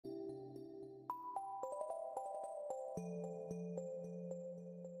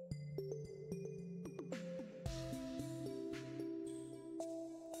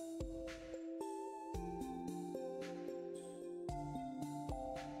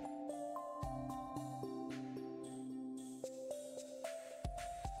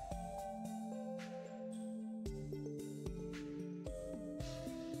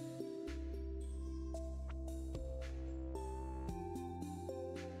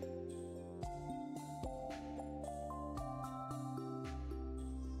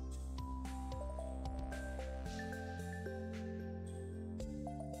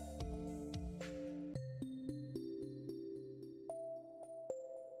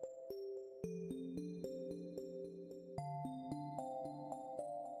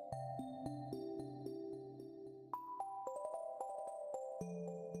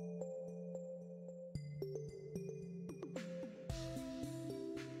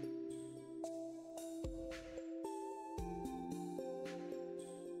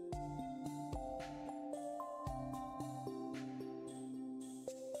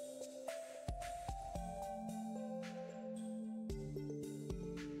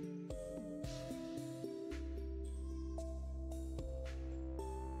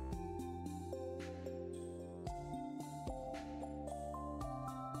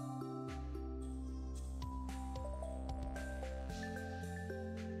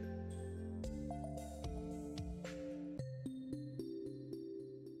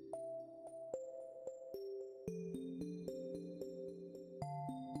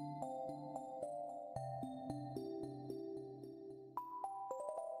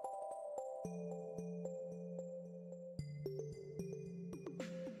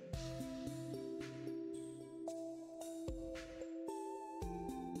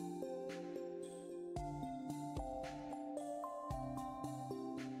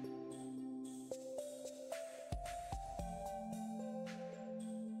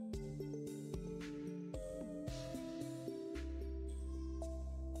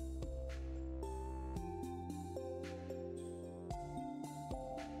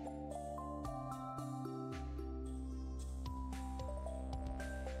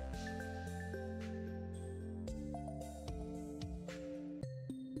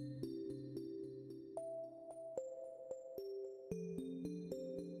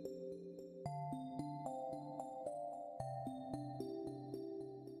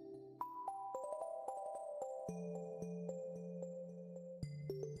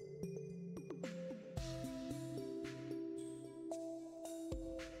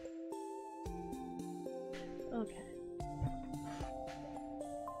Okay.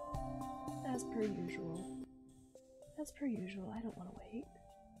 As per usual. As per usual, I don't want to wait.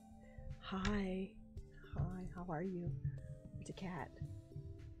 Hi. Hi, how are you? There's a cat.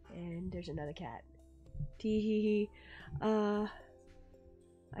 And there's another cat. Tee I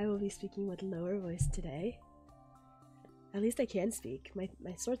will be speaking with lower voice today. At least I can speak. My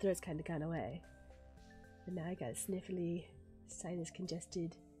sore throat's kind of gone away. But now I got a sniffly, sinus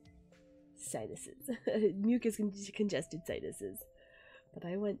congested sinuses. Mucus congested sinuses. But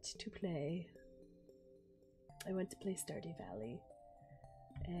I went to play Stardew Valley.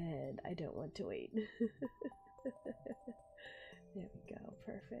 And I don't want to wait. There we go.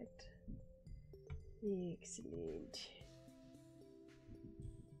 Perfect. Excellent.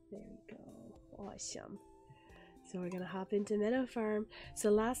 There we go. Awesome. So we're gonna hop into Meadow Farm. So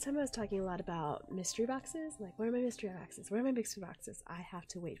last time I was talking a lot about mystery boxes. Like, where are my mystery boxes? Where are my mystery boxes? I have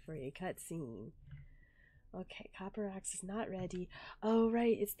to wait for a cutscene. Okay, Copper Axe is not ready. Oh,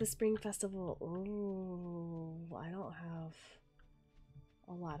 right, it's the Spring Festival. Oh, I don't have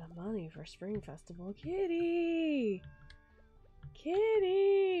a lot of money for Spring Festival. Kitty!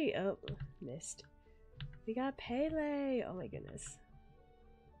 Kitty! Oh, missed. We got Pele! Oh my goodness.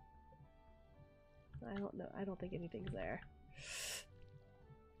 I don't know. I don't think anything's there.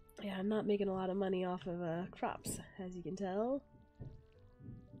 Yeah, I'm not making a lot of money off of crops, as you can tell.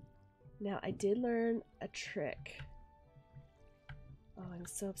 Now, I did learn a trick. Oh, I'm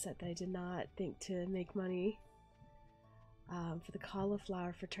so upset that I did not think to make money for the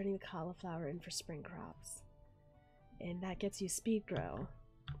cauliflower, for turning the cauliflower in for spring crops. And that gets you speed grow.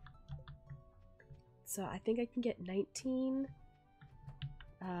 So I think I can get 19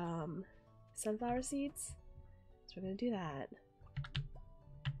 sunflower seeds. So we're gonna do that.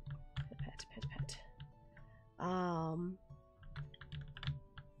 Pet, pet, pet. Come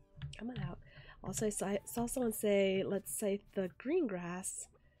on out. Also, I saw someone say, let's scythe the green grass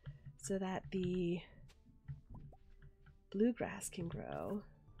so that the bluegrass can grow.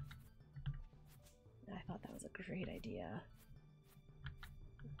 I thought that was a great idea.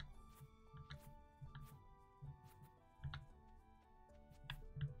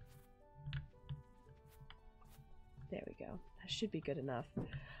 There we go. That should be good enough.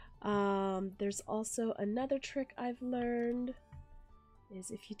 There's also another trick I've learned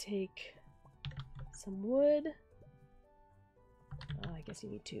is if you take some wood. Oh, I guess you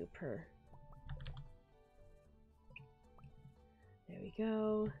need 2 per. There we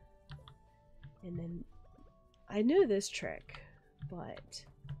go. And then I knew this trick, but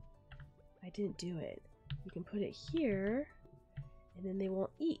I didn't do it. You can put it here, and then they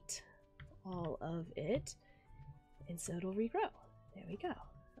won't eat all of it, and so it'll regrow. There we go.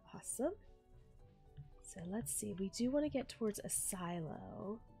 Awesome. So let's see. We do want to get towards a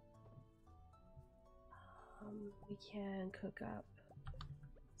silo. We can cook up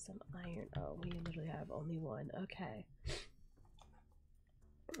some iron. Oh, we literally have only 1. Okay.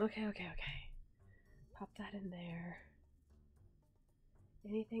 Okay. Pop that in there.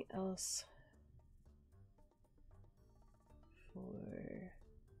 Anything else for...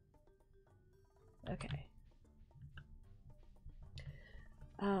 Okay.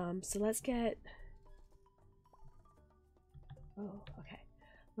 So let's get... Oh, okay.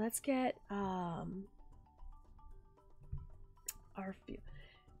 Let's get, our...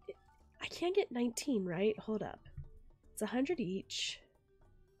 I can't get 19, right? Hold up. It's 100 each.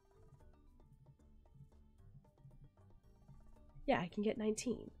 Yeah, I can get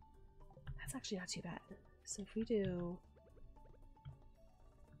 19. That's actually not too bad. So if we do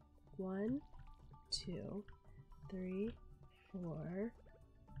 1, 2, 3, 4,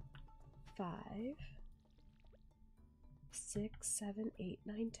 5, 6, 7, 8,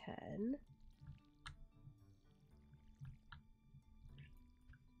 9, 10.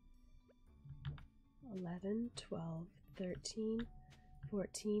 11, 12, 13,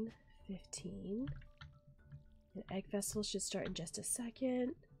 14, 15. And egg vessels should start in just a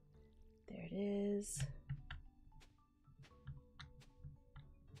second. There it is.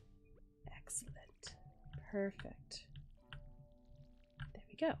 Excellent. Perfect. There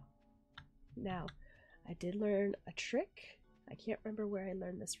we go. Now, I did learn a trick. I can't remember where I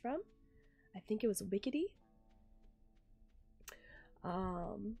learned this from. I think it was Wickedy.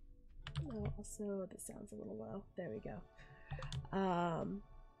 Also, this sounds a little low. There we go.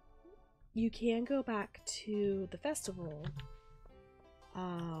 You can go back to the festival,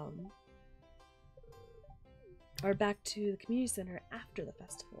 or back to the community center after the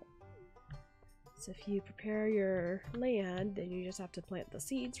festival. So if you prepare your land, then you just have to plant the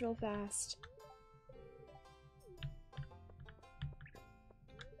seeds real fast.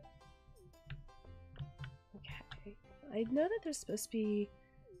 Okay. I know that there's supposed to be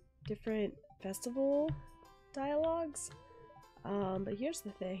different festival dialogues, but here's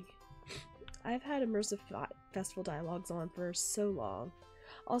the thing. I've had immersive festival dialogues on for so long.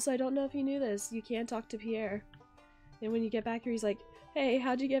 Also, I don't know if you knew this, you can talk to Pierre. And when you get back here, he's like, hey,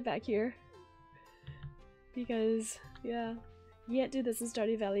 how'd you get back here? Because, yeah, you can't do this in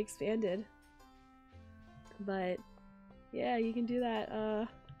Stardew Valley Expanded. But, yeah, you can do that,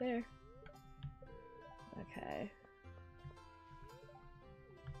 there. Okay.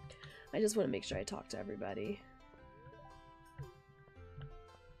 I just want to make sure I talk to everybody.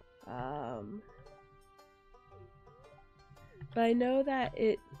 But I know that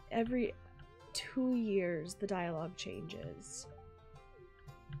every 2 years the dialogue changes.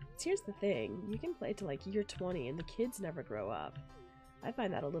 So here's the thing, you can play to like year 20 and the kids never grow up. I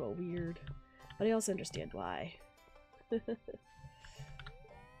find that a little weird, but I also understand why. Okay.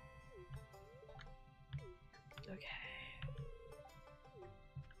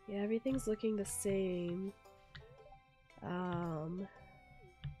 Yeah, everything's looking the same. Talk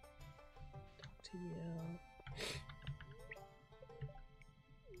to you.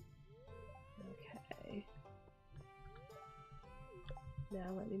 Okay.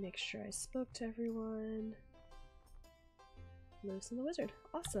 Now let me make sure I spoke to everyone. Lewis and the Wizard.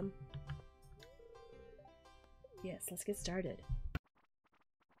 Awesome. Yes, let's get started.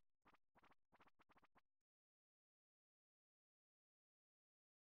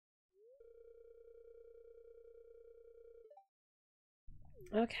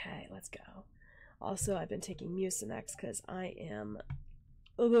 Okay, let's go. Also, I've been taking Mucinex because I am...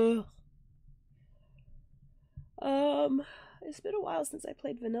 It's been a while since I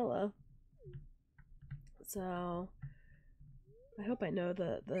played vanilla. So, I hope I know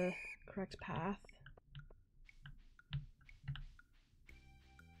the correct path.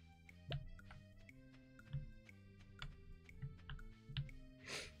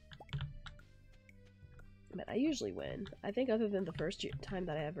 But I usually win. I think other than the first time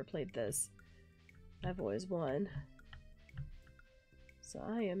that I ever played this, I've always won. So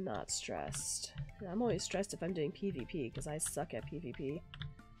I am not stressed. I'm always stressed if I'm doing PvP, because I suck at PvP.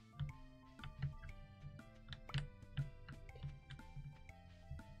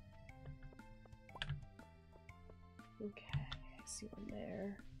 Okay, I see one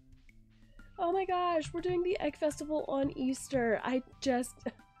there. Oh my gosh, we're doing the Egg Festival on Easter. I just...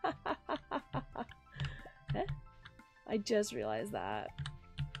 I just realized that.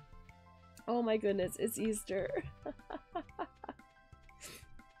 Oh my goodness, it's Easter.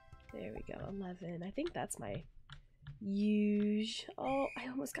 There we go, 11. I think that's my huge. Oh, I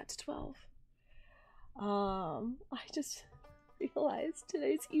almost got to 12. I just realized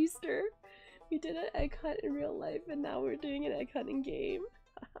today's Easter. We did an egg hunt in real life, and now we're doing an egg hunt in game.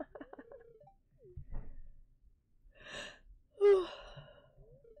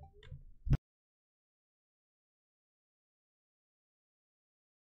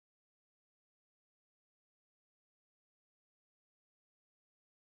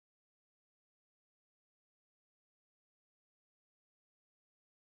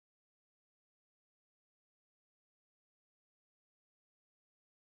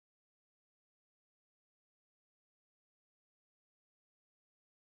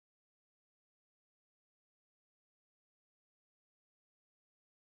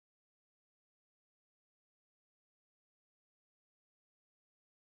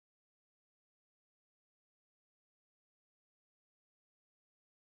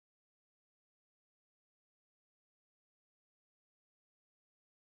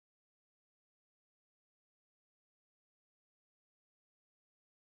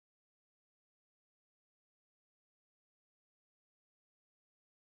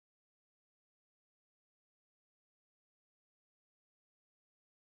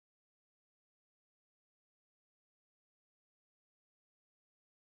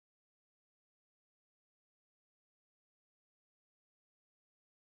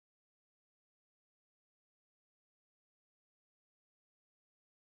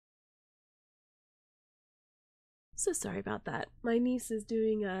 So sorry about that. My niece is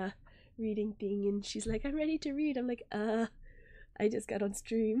doing a reading thing and she's like, I'm ready to read. I'm like, I just got on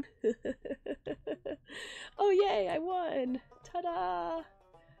stream. Oh yay, I won! Ta-da!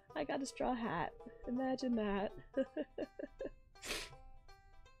 I got a straw hat. Imagine that.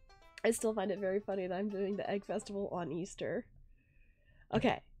 I still find it very funny that I'm doing the Egg Festival on Easter.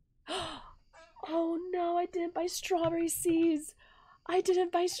 Okay. Oh no, I didn't buy strawberry seeds! I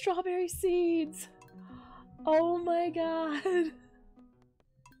didn't buy strawberry seeds! Oh my god!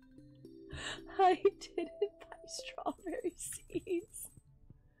 I didn't buy strawberry seeds!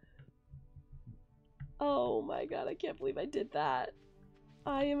 Oh my god, I can't believe I did that.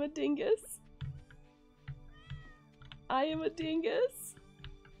 I am a dingus. I am a dingus.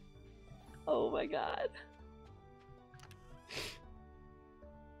 Oh my god.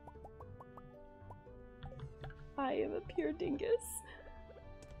 I am a pure dingus.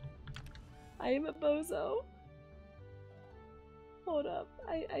 I am a bozo. Hold up.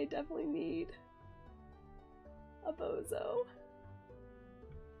 I definitely need a bozo.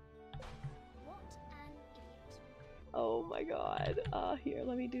 What an idiot. Oh my god. Here,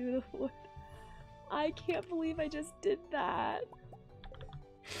 let me do the wood. I can't believe I just did that.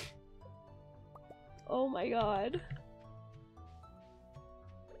 Oh my god.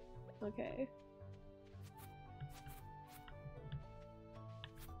 Okay.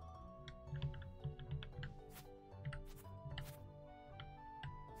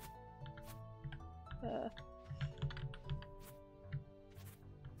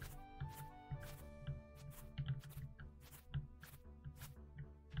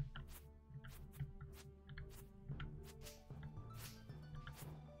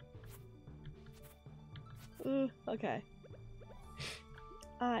 Okay.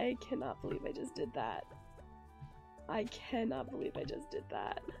 I cannot believe I just did that. I cannot believe I just did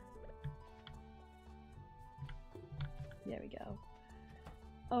that. There we go.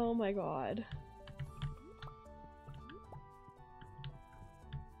 Oh my god.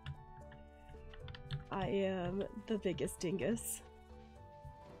 I am the biggest dingus.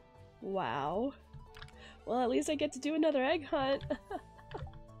 Wow. Well, at least I get to do another egg hunt.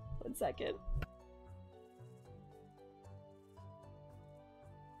 1 second.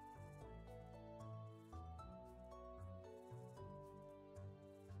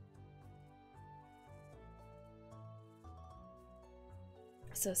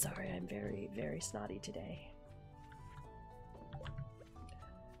 So sorry, I'm very, very snotty today.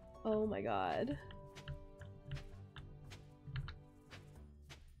 Oh my god.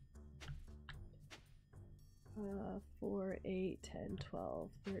 Uh, 4, 8, 10, 12,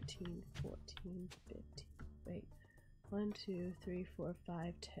 13, 14, 15. Wait. 1, 2, 3, 4,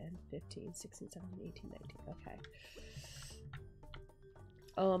 5, 10, 15, 16, 17, 18, 19. Okay.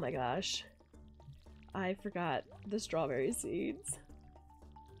 Oh my gosh. I forgot the strawberry seeds.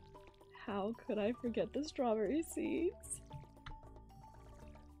 How could I forget the strawberry seeds?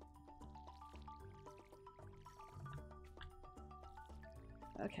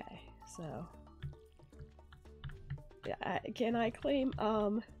 Okay, so yeah, can I claim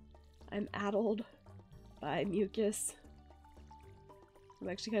I'm addled by mucus? I'm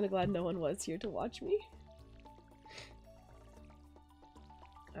actually kind of glad no one was here to watch me.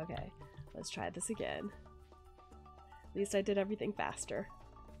 Okay, let's try this again. At least I did everything faster.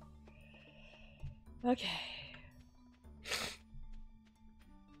 Okay.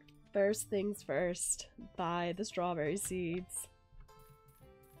 First things first, buy the strawberry seeds.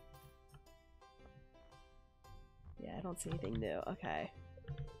 Yeah, I don't see anything new. Okay.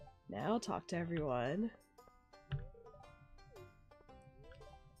 Now talk to everyone.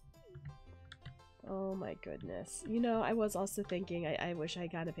 Oh my goodness. You know, I was also thinking I wish I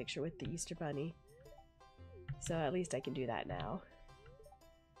got a picture with the Easter Bunny. So at least I can do that now.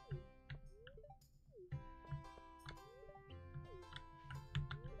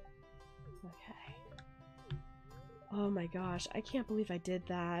 Okay. Oh my gosh, I can't believe I did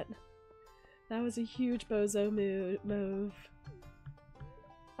that. That was a huge bozo move.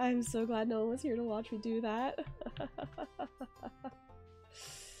 I'm so glad no one was here to watch me do that.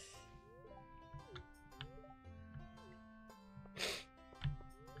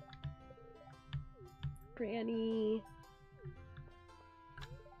 Granny.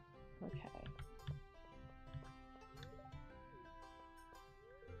 Okay.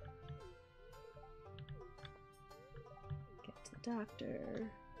 Get to the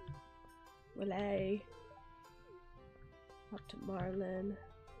doctor. Willet. Up to Marlin.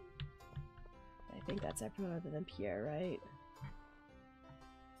 I think that's everyone other than Pierre, right?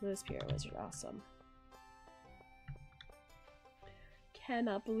 Those Pierre Wizard, awesome.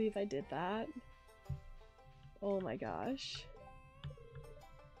 Cannot believe I did that. Oh my gosh.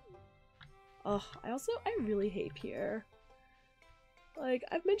 Oh, I really hate Pierre. Like,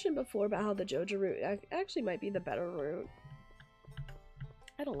 I've mentioned before about how the Joja route actually might be the better route.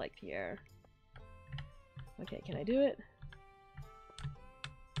 I don't like Pierre. Okay, can I do it?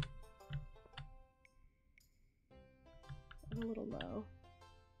 I'm a little low.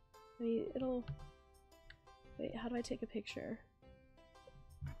 I mean, it'll... Wait, how do I take a picture?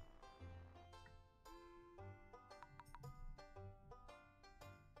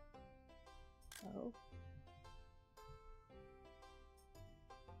 Oh.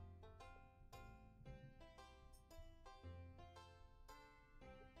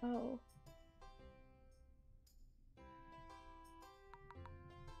 Oh.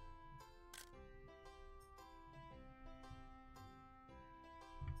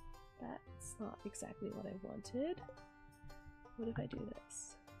 That's not exactly what I wanted. What if I do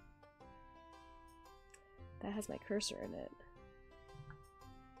this? That has my cursor in it.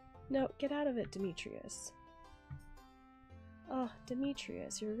 No, get out of it, Demetrius. Oh,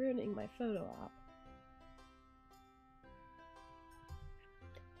 Demetrius, you're ruining my photo op.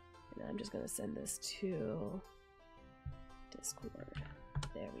 And I'm just gonna send this to Discord.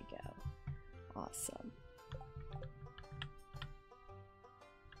 There we go. Awesome.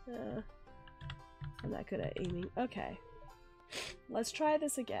 I'm not good at aiming. Okay. Let's try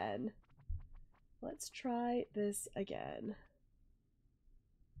this again. Let's try this again.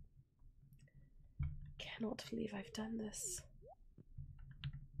 Cannot believe I've done this.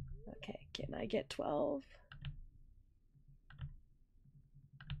 Okay, can I get 12?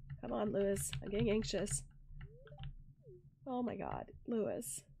 Come on, Lewis. I'm getting anxious. Oh my god,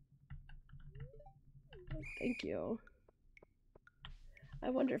 Lewis. Thank you. I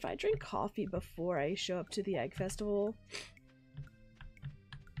wonder if I drink coffee before I show up to the egg festival,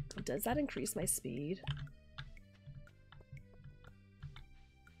 does that increase my speed?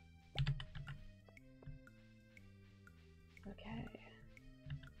 Okay.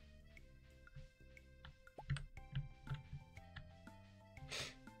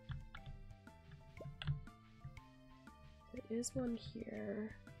 There is one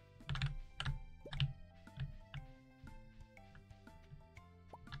here.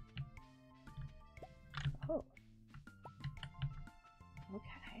 Oh.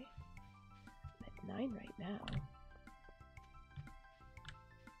 Okay. I'm at 9 right now.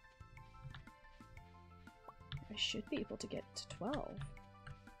 I should be able to get to 12.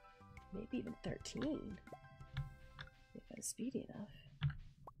 Maybe even 13. If I'm speedy enough.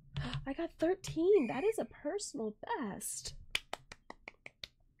 I got 13! That is a personal best!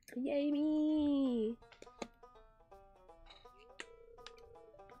 Yay me!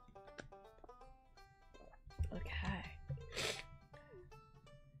 Okay.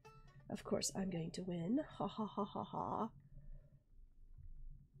 Of course I'm going to win. Ha ha ha ha ha.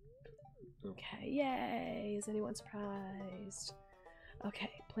 Okay, yay! Is anyone surprised?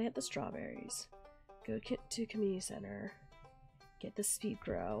 Okay, plant the strawberries. Go to community center. Get the speed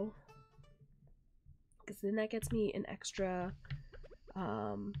grow. Because then that gets me an extra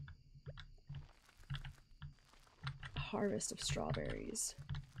harvest of strawberries.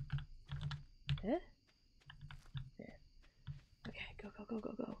 Eh? There. Okay, go, go, go,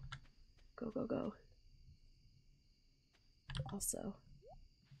 go, go. Go, go, go. Also,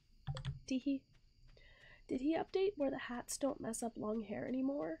 did he update where the hats don't mess up long hair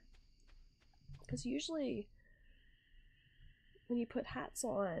anymore? Because usually when you put hats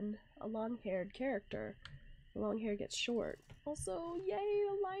on a long-haired character, the long hair gets short. Also, yay,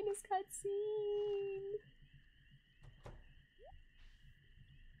 a Linus cutscene!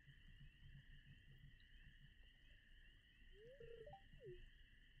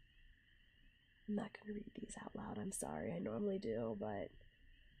 I'm not going to read these out loud, I'm sorry. I normally do, but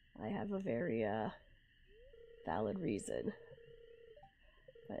I have a very valid reason.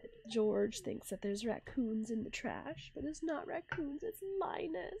 But George thinks that there's raccoons in the trash, but it's not raccoons, it's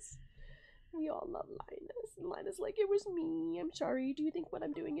Linus. We all love Linus, and Linus like, it was me, I'm sorry, do you think what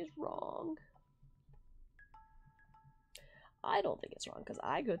I'm doing is wrong? I don't think it's wrong, because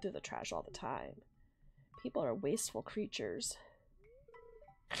I go through the trash all the time. People are wasteful creatures.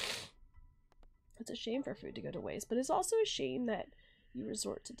 It's a shame for food to go to waste, but it's also a shame that you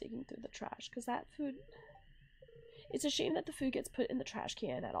resort to digging through the trash, because that food... It's a shame that the food gets put in the trash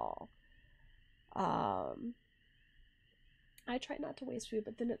can at all. I try not to waste food,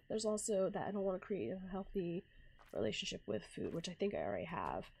 but then there's also that I don't want to create a healthy relationship with food, which I think I already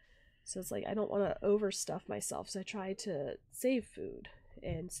have. So it's like I don't want to overstuff myself, so I try to save food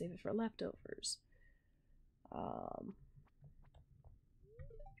and save it for leftovers.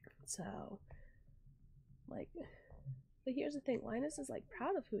 So, like, but here's the thing, Linus is like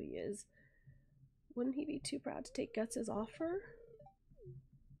proud of who he is. Wouldn't he be too proud to take Guts' offer?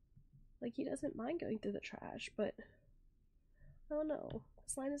 Like, he doesn't mind going through the trash, but I don't know.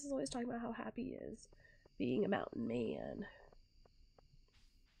 Linus is always talking about how happy he is being a mountain man.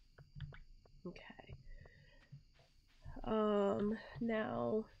 Okay.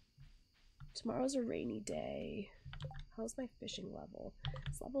 Now, tomorrow's a rainy day. How's my fishing level?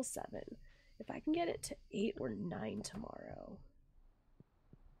 It's level 7. If I can get it to 8 or 9 tomorrow,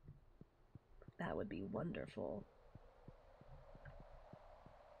 that would be wonderful.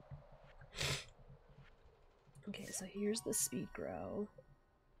 Okay, so here's the speed grow.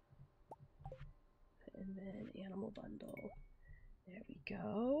 And then animal bundle. There we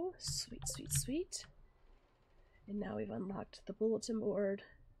go. Sweet, sweet, sweet. And now we've unlocked the bulletin board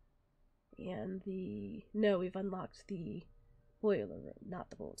and the... No, we've unlocked the boiler room, not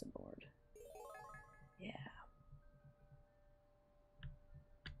the bulletin board. Yeah.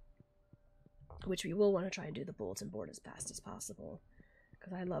 Which we will want to try and do the bulletin board as fast as possible,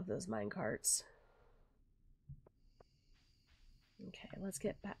 because I love those mine carts. Okay, let's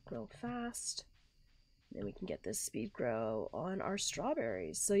get back real fast. Then we can get this speed grow on our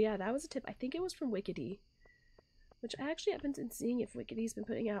strawberries. So yeah, that was a tip. I think it was from Wickedy, which I actually haven't been seeing if Wickedy's been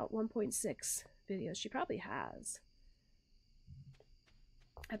putting out 1.6 videos. She probably has.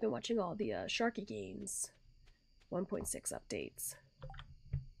 I've been watching all the Sharky Games 1.6 updates.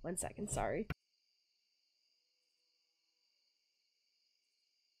 1 second, sorry.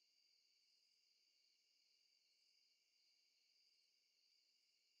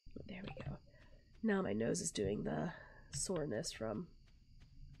 There we go. Now my nose is doing the soreness from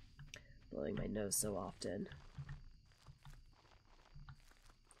blowing my nose so often.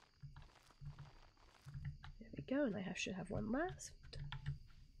 There we go, and I should have one left.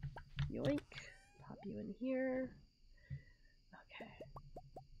 Yoink. Pop you in here. Okay.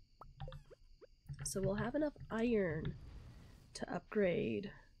 So we'll have enough iron to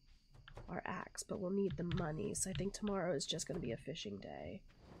upgrade our axe, but we'll need the money. So I think tomorrow is just going to be a fishing day.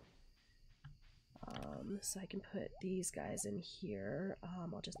 So I can put these guys in here.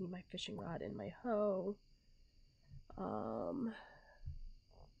 I'll just need my fishing rod and my hoe.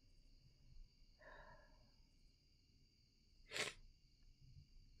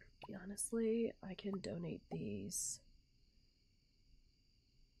 Honestly, I can donate these.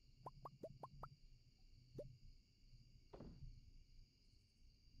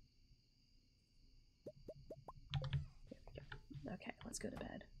 There we go. Okay, let's go to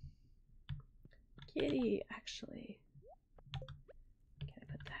bed. Kitty, actually. Can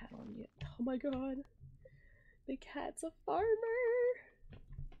I put the hat on you? Oh my god. The cat's a farmer.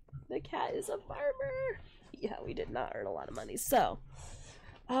 The cat is a farmer. Yeah, we did not earn a lot of money. So,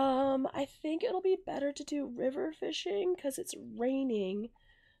 I think it'll be better to do river fishing because it's raining,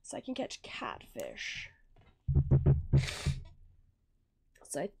 so I can catch catfish.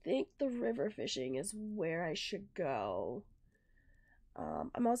 So I think the river fishing is where I should go.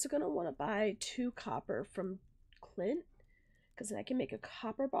 I'm also going to want to buy 2 copper from Clint, because then I can make a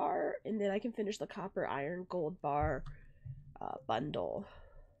copper bar, and then I can finish the copper, iron, gold bar bundle.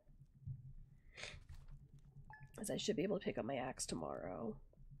 As I should be able to pick up my axe tomorrow.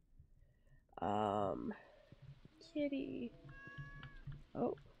 Kitty.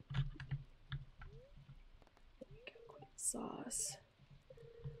 Oh. There we go. Queen sauce.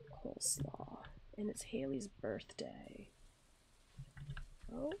 Coleslaw. And it's Haley's birthday.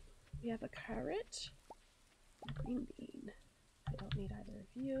 Oh, we have a carrot. A green bean. I don't need either of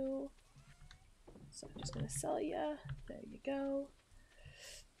you. So I'm just going to sell you. There you go.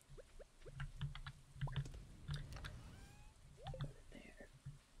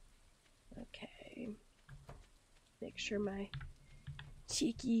 Okay. Make sure my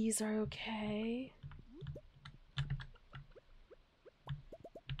cheekies are okay.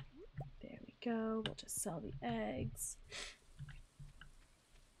 There we go. We'll just sell the eggs.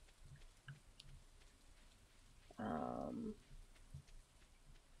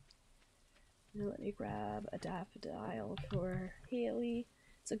 Let me grab a daffodil for Haley.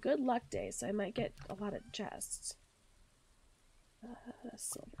 It's a good luck day, so I might get a lot of chests.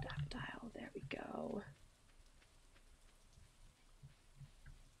 Silver daffodil. There we go.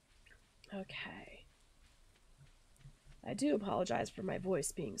 Okay. I do apologize for my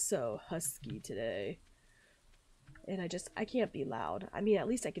voice being so husky today. And I can't be loud. I mean, at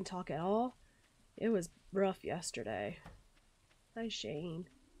least I can talk at all. It was rough yesterday. Hi, Shane.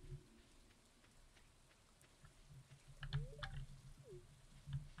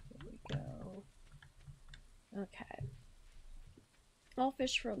 There we go. Okay. I'll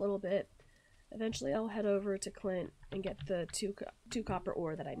fish for a little bit. Eventually I'll head over to Clint and get the two copper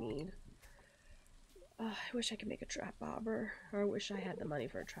ore that I need. I wish I could make a trap bobber. Or I wish I had the money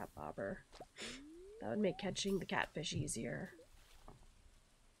for a trap bobber. That would make catching the catfish easier.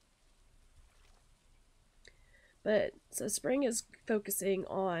 But, so spring is focusing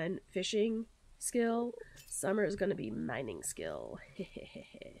on fishing skill. Summer is going to be mining skill.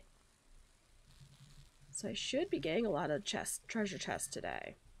 So I should be getting a lot of treasure chests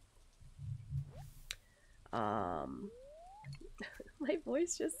today. My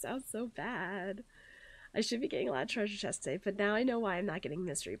voice just sounds so bad. I should be getting a lot of treasure chests today, but now I know why I'm not getting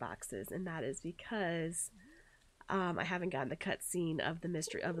mystery boxes, and that is because I haven't gotten the cutscene of the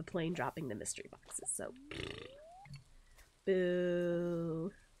mystery of the plane dropping the mystery boxes. So,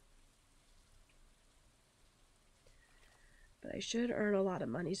 boo. But I should earn a lot of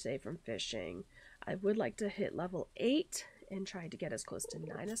money today from fishing. I would like to hit level 8 and try to get as close to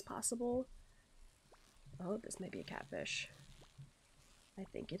 9 as possible. Oh, this may be a catfish. I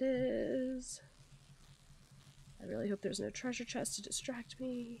think it is. I really hope there's no treasure chest to distract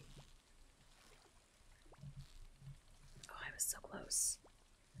me. Oh, I was so close.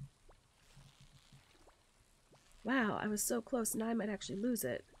 Wow, I was so close. Now I might actually lose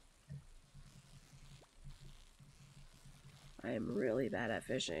it. I am really bad at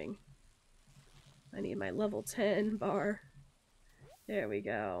fishing. I need my level 10 bar. There we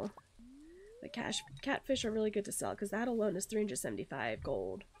go. The catfish are really good to sell because that alone is 375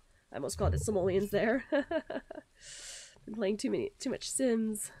 gold. I almost called it simoleons there. Been playing too much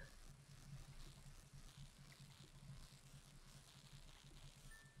Sims.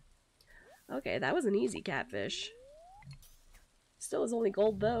 Okay, that was an easy catfish. Still is only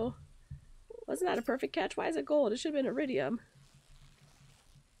gold though. Wasn't that a perfect catch? Why is it gold? It should have been iridium.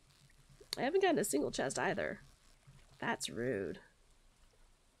 I haven't gotten a single chest either. That's rude.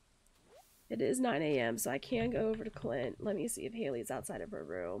 It is 9 a.m. so I can go over to Clint. Let me see if Haley's outside of her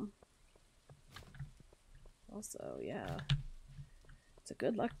room. Also, yeah. It's a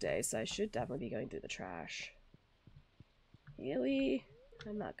good luck day, so I should definitely be going through the trash. Haley?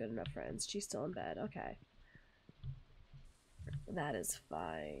 I'm not good enough friends. She's still in bed. Okay. That is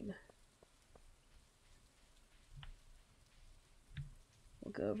fine.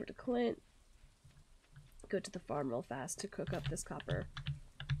 We'll go over to Clint. Go to the farm real fast to cook up this copper.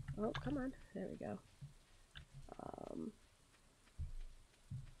 Oh, come on. There we go.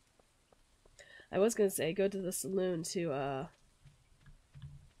 I was gonna say go to the saloon to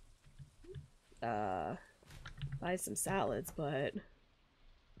buy some salads, but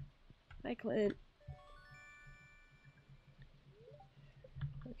hi Clint.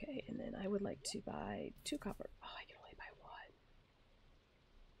 Okay, and then I would like to buy 2 copper. Oh, I can only buy 1.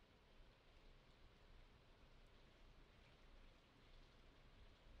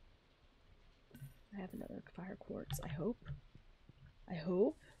 I have another fire quartz, I hope. I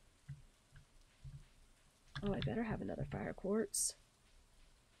hope. Oh, I better have another fire quartz.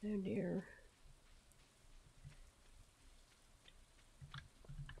 Oh dear.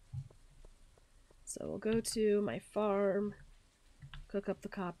 So we'll go to my farm, cook up the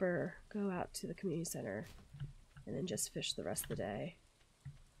copper, go out to the community center, and then just fish the rest of the day.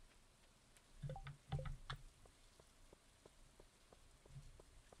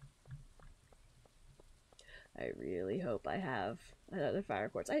 I really hope I have another fire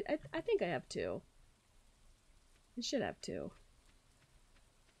quartz. I think I have 2. I should have 2.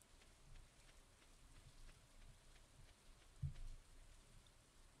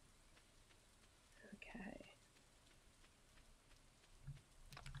 Okay.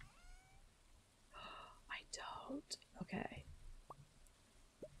 I don't. Okay.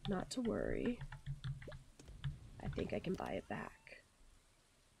 Not to worry. I think I can buy it back.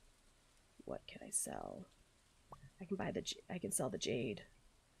 What can I sell? I can sell the jade.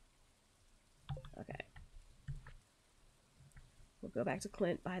 Okay. We'll go back to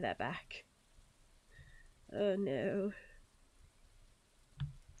Clint, buy that back. Oh no.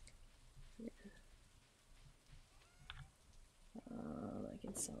 I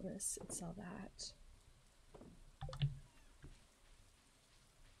can sell this and sell that.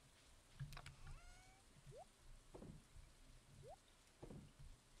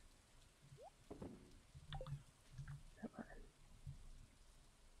 Come on.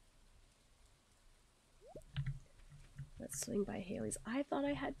 Let's swing by Haley's. I thought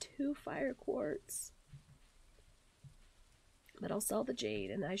I had 2 fire quartz. But I'll sell the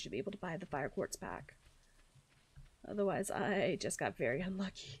jade and I should be able to buy the fire quartz back. Otherwise, I just got very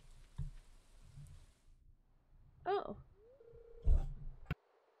unlucky. Oh.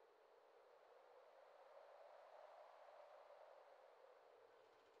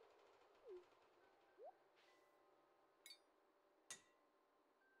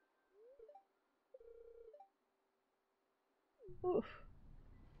 Oof.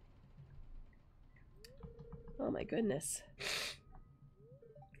 Oh my goodness.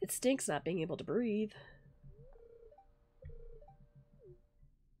 It stinks not being able to breathe.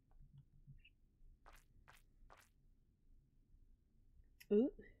 Ooh,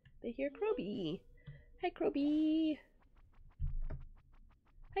 they hear Croby. Hi, Croby.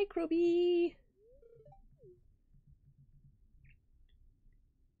 Hi, Croby.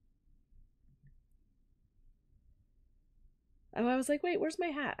 Oh, I was like, wait, where's my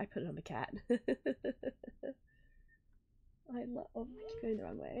hat? I put it on the cat. I love. Oh, I keep going the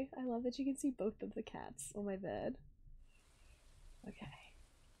wrong way. I love that you can see both of the cats on my bed. Okay.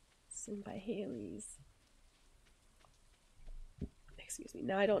 Swing by Haley's. Excuse me.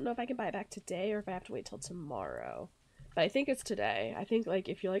 Now I don't know if I can buy it back today or if I have to wait till tomorrow. But I think it's today. I think like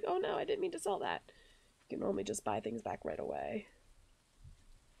if you're like, oh no, I didn't mean to sell that, you can normally just buy things back right away.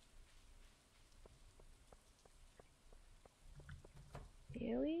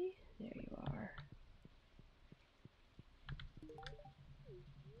 Haley? There you are.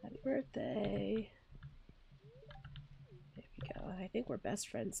 Happy birthday. There we go. I think we're best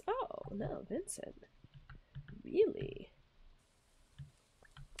friends. Oh, no, Vincent. Really?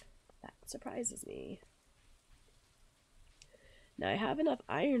 That surprises me. Now I have enough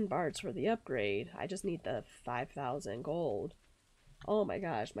iron bars for the upgrade. I just need the 5,000 gold. Oh my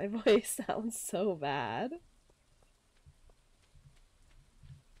gosh, my voice sounds so bad.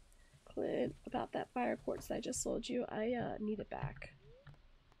 Clint, about that fire quartz that I just sold you, I need it back.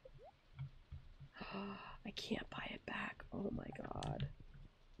 I can't buy it back. Oh my god.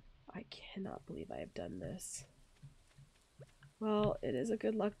 I cannot believe I have done this. Well, it is a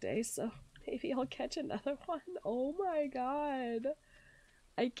good luck day, so maybe I'll catch another one. Oh my god.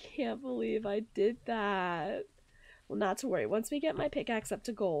 I can't believe I did that. Well, not to worry. Once we get my pickaxe up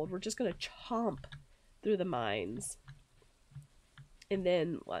to gold, we're just going to chomp through the mines. And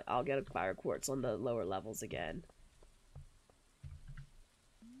then I'll get a fire quartz on the lower levels again.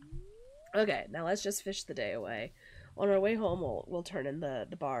 Okay, now let's just fish the day away. On our way home, we'll turn in the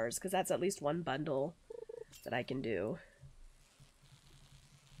bars, because that's at least one bundle that I can do.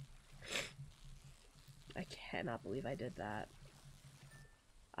 I cannot believe I did that.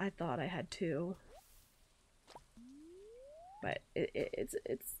 I thought I had two. But it's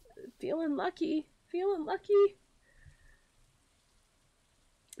feeling lucky. Feeling lucky.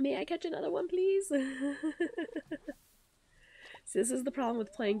 May I catch another one, please? So this is the problem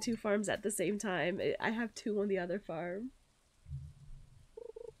with playing two farms at the same time. I have two on the other farm.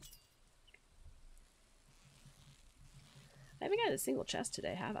 I haven't got a single chest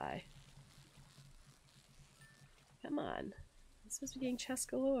today, have I? Come on. I'm supposed to be getting chest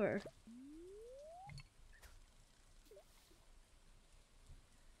galore.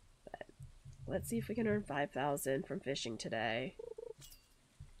 But let's see if we can earn 5,000 from fishing today.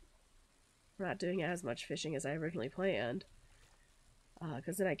 We're not doing as much fishing as I originally planned.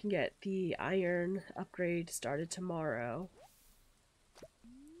 Because then I can get the iron upgrade started tomorrow.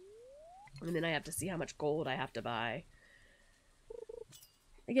 And then I have to see how much gold I have to buy.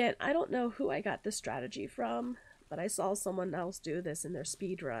 Again, I don't know who I got this strategy from, but I saw someone else do this in their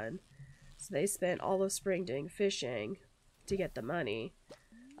speed run. So they spent all of spring doing fishing to get the money.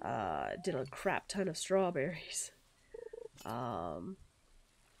 Did a crap ton of strawberries.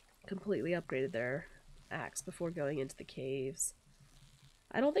 Completely upgraded their axe before going into the caves.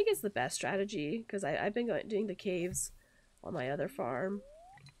 I don't think it's the best strategy, because I've been doing the caves on my other farm.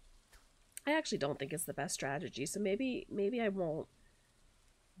 I actually don't think it's the best strategy, so maybe I won't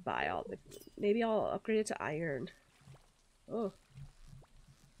buy all the... Maybe I'll upgrade it to iron. Oh.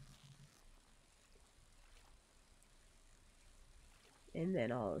 And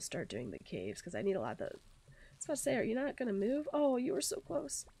then I'll start doing the caves, because I need a lot of the... I was about to say, are you not going to move? Oh, you were so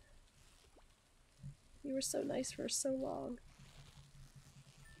close. You were so nice for so long.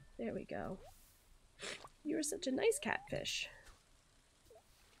 There we go. You were such a nice catfish.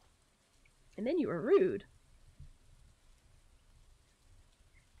 And then you were rude.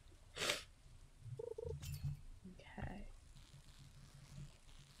 Okay.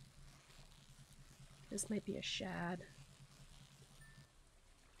 This might be a shad.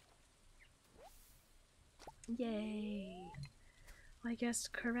 Yay! I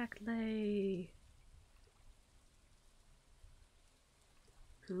guessed correctly.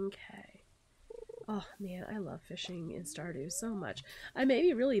 Okay. Oh man, I love fishing in Stardew so much. I may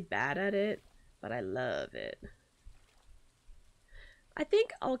be really bad at it, but I love it. I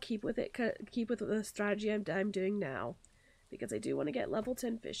think I'll keep with it, keep with the strategy I'm doing now, because I do want to get level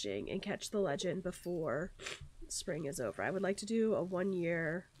 10 fishing and catch the legend before spring is over. I would like to do a 1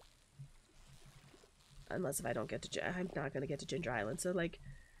 year, unless if I don't get to, I'm not going to get to Ginger Island, so like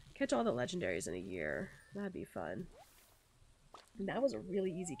catch all the legendaries in a year. That'd be fun. And that was a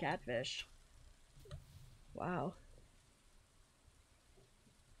really easy catfish. Wow.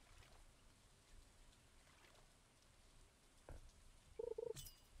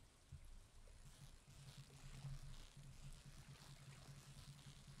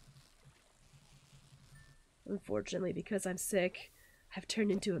 Unfortunately, because I'm sick, I've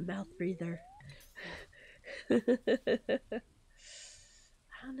turned into a mouth breather. I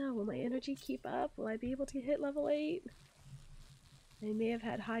don't know, will my energy keep up? Will I be able to hit level 8? I may have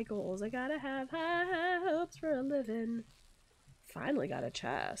had high goals. I gotta have high hopes for a living. Finally got a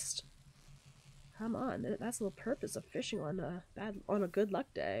chest. Come on, that's the purpose of fishing on a good luck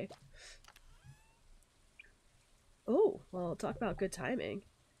day. Oh, well, talk about good timing.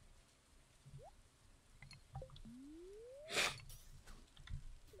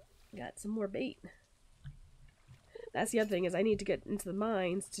 Got some more bait. That's the other thing, is I need to get into the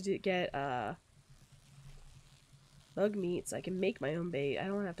mines to get bug meat so I can make my own bait. I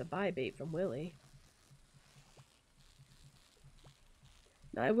don't have to buy bait from Willy.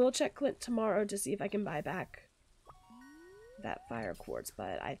 Now I will check Clint tomorrow to see if I can buy back that fire quartz,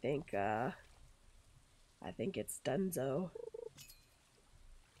 but I think it's donezo.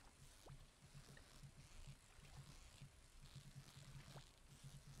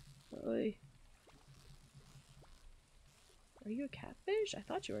 Oy. Are you a catfish? I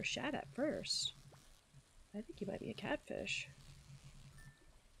thought you were a shad at first. I think you might be a catfish.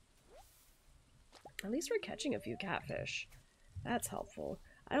 At least we're catching a few catfish. That's helpful.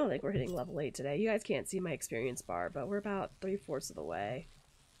 I don't think we're hitting level 8 today. You guys can't see my experience bar, but we're about 3/4 of the way.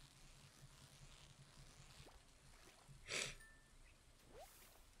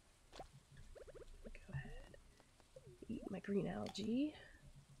 Go ahead. Eat my green algae.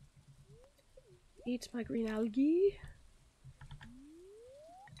 Eat my green algae.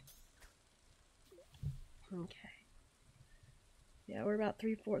 Okay. Yeah, we're about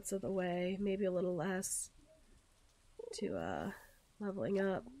 3/4 of the way, maybe a little less, to leveling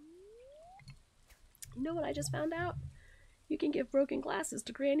up. You know what I just found out? You can give broken glasses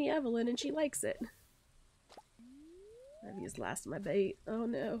to Granny Evelyn and she likes it. I've used the last of my bait. Oh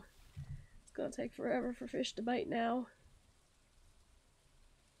no. It's gonna take forever for fish to bite now.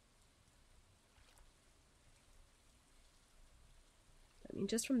 I mean,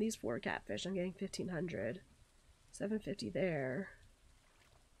 just from these 4 catfish, I'm getting 1,500. 750 there.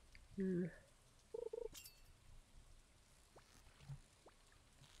 I'm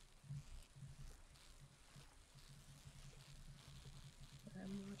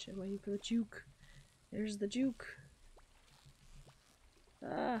watching, waiting for the juke. There's the juke.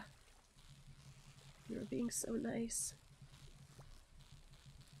 Ah. You're being so nice.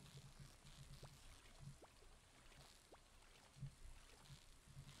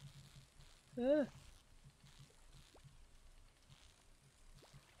 Ah.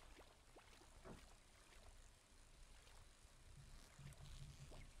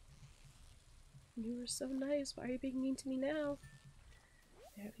 You were so nice. Why are you being mean to me now?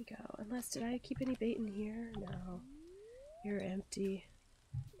 There we go. Unless, did I keep any bait in here? No. You're empty.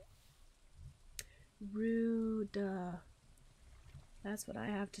 Rude. That's what I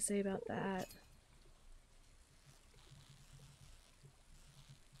have to say about that.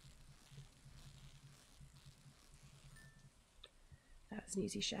 That was an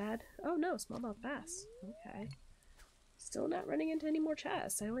easy shad. Oh no, smallmouth bass. Okay. Still not running into any more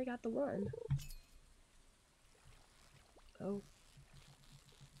chests. I only got the one. Oh.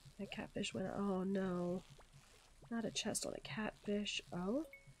 That catfish went. Oh no. Not a chest on a catfish. Oh.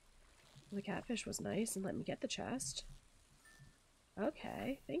 The catfish was nice and let me get the chest.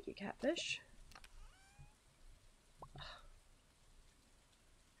 Okay. Thank you, catfish.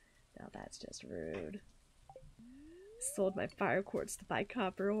 Now that's just rude. Sold my fire quartz to buy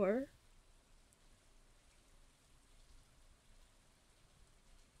copper ore.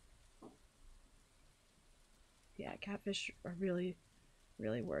 Yeah, catfish are really,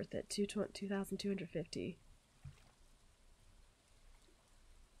 really worth it. 2,250.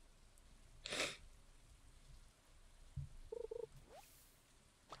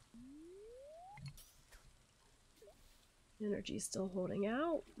 Energy's still holding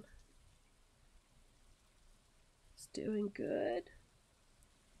out. It's doing good.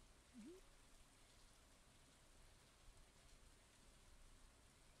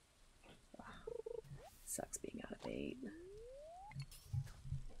 Sucks being out of bait.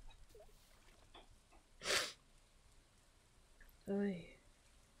 Oy.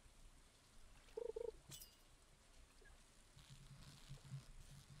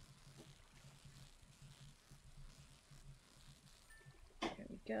 There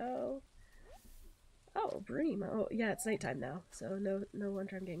we go. Oh, bream. Oh, yeah, it's nighttime now, so no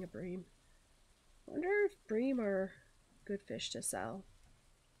wonder I'm getting a bream. Wonder if bream are good fish to sell.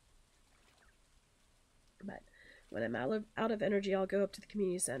 But when I'm out of energy, I'll go up to the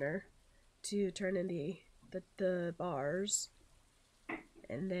community center to turn in the bars,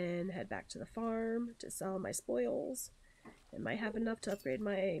 and then head back to the farm to sell my spoils. And might have enough to upgrade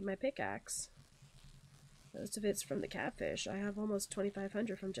my pickaxe. Most of it's from the catfish. I have almost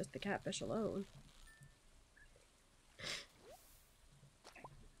 2,500 from just the catfish alone.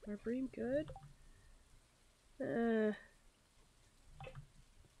 our bream good?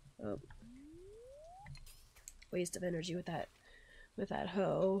 Oh. Waste of energy with that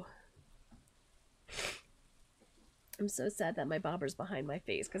hoe. I'm so sad that my bobber's behind my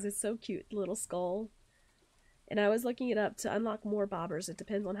face because it's so cute, little skull. And I was looking it up to unlock more bobbers. It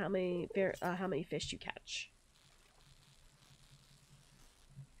depends on how many fish you catch.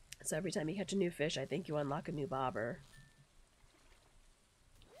 So every time you catch a new fish, I think you unlock a new bobber.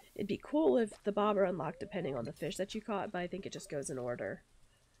 It'd be cool if the bobber unlocked depending on the fish that you caught, but I think it just goes in order.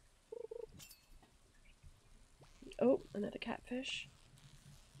 Oh, another catfish.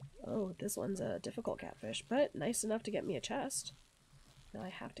 Oh, this one's a difficult catfish, but nice enough to get me a chest. Now I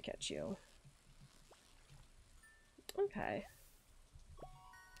have to catch you. Okay.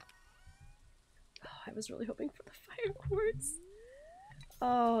 Oh, I was really hoping for the fire quartz.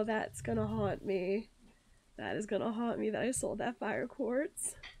 Oh, that's gonna haunt me. That is gonna haunt me that I sold that fire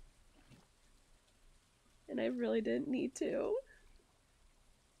quartz. And I really didn't need to.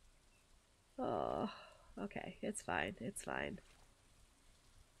 Oh, okay. It's fine. It's fine.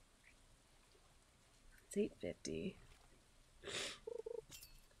 It's 850.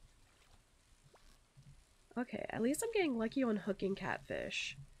 Okay, at least I'm getting lucky on hooking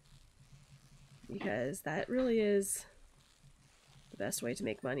catfish. Because that really is the best way to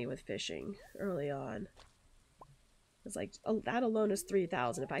make money with fishing early on. It's like, oh, that alone is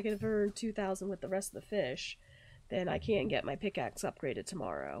 3,000. If I can earn 2,000 with the rest of the fish, then I can get my pickaxe upgraded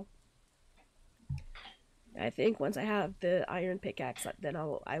tomorrow. I think once I have the iron pickaxe, then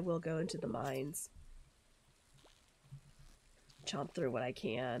I will go into the mines. Chomp through what I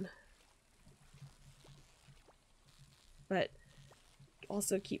can. But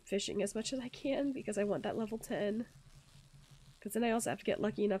also keep fishing as much as I can because I want that level 10. Because then I also have to get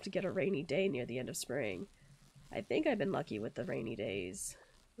lucky enough to get a rainy day near the end of spring. I think I've been lucky with the rainy days.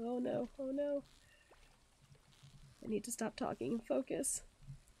 Oh no, oh no. I need to stop talking and focus.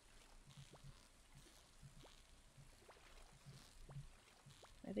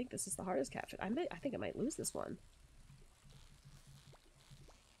 I think this is the hardest catfish. I think I might lose this one.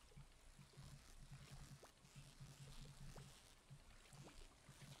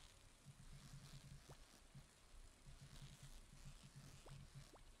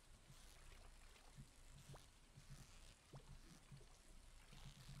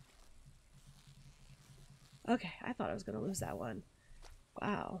 Okay, I thought I was going to lose that one.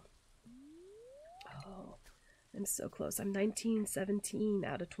 Wow. Oh, I'm so close. I'm 1917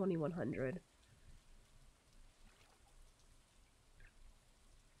 out of 2100.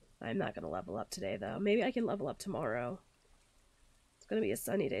 I'm not going to level up today, though. Maybe I can level up tomorrow. It's going to be a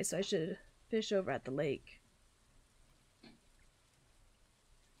sunny day, so I should fish over at the lake.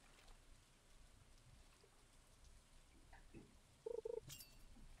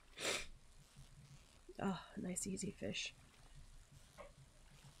 Oh, nice easy fish.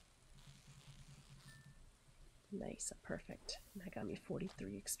 Nice, perfect. And that got me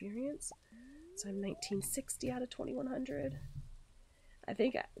 43 experience. So I'm 1960 out of 2100. I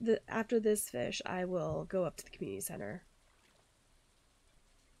think after this fish, I will go up to the community center.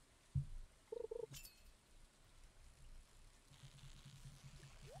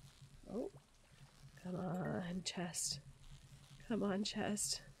 Oh, come on, chest. Come on,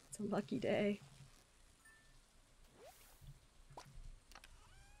 chest. It's a lucky day.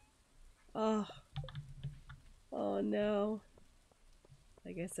 Oh. Oh no.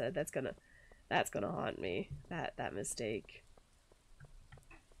 Like I said, that's gonna haunt me. That mistake.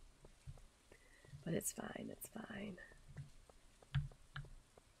 But it's fine, it's fine.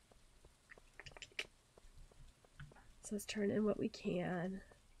 So let's turn in what we can.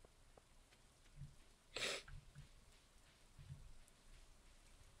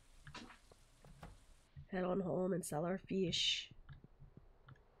 Head on home and sell our fish.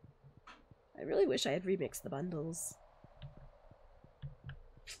 I really wish I had remixed the bundles.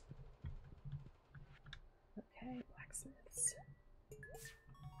 Okay, blacksmiths.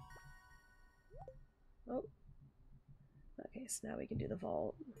 Oh. Okay, so now we can do the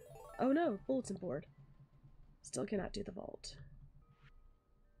vault. Oh no, bulletin board. Still cannot do the vault.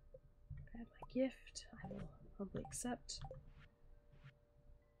 Grab my gift. I will humbly accept.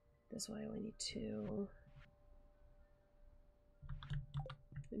 This one I only need 2.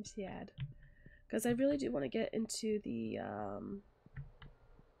 Let me see ad. Because I really do want to get into the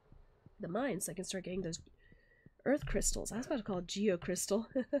mines so I can start getting those earth crystals. I was about to call it geocrystal.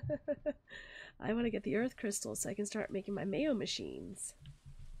 I want to get the earth crystals so I can start making my Meadow machines.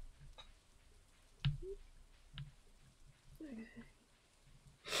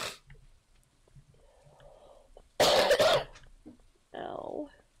 Ow.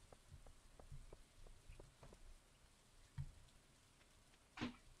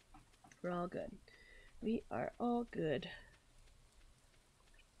 We are all good.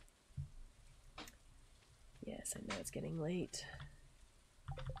 Yes, I know it's getting late.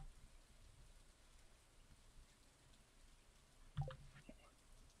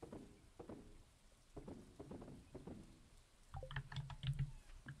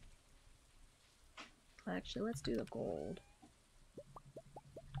 Actually, let's do the gold.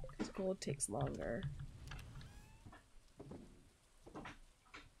 Because gold takes longer.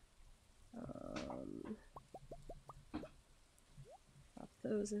 Pop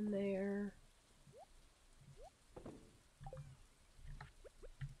those in there.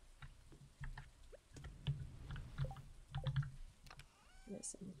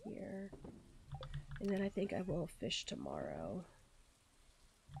 This in here. And then I think I will fish tomorrow.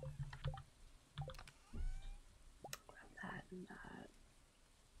 Grab that and that.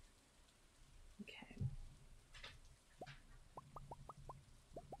 Okay.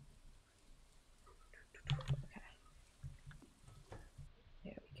 Okay.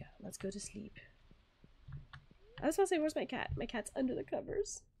 There we go. Let's go to sleep. I was supposed to say, where's my cat? My cat's under the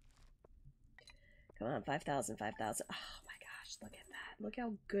covers. Come on, 5,000, 5,000. Oh my gosh, look at that. Look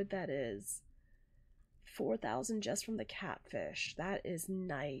how good that is. 4,000 just from the catfish. That is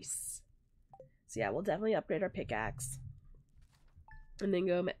nice. So yeah, we'll definitely upgrade our pickaxe. And then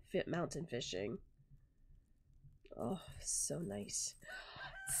go mountain fishing. Oh, so nice.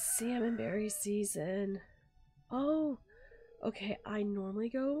 Salmon berry season. Oh, okay. I normally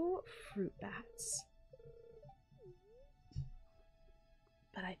go fruit bats.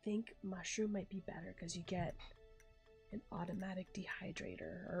 But I think mushroom might be better because you get an automatic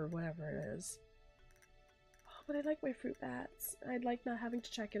dehydrator or whatever it is. Oh, but I like my fruit bats. I'd like not having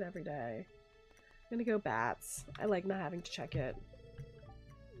to check it every day. I'm gonna go bats. I like not having to check it.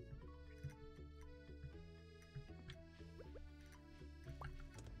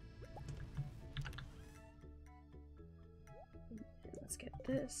 Let's get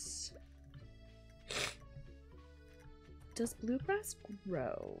this. Does bluegrass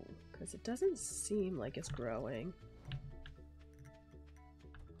grow? Because it doesn't seem like it's growing.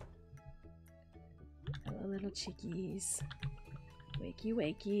 Hello, little chickies. Wakey,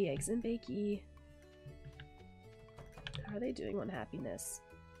 wakey, eggs and bakey. How are they doing on happiness?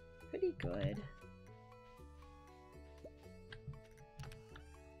 Pretty good.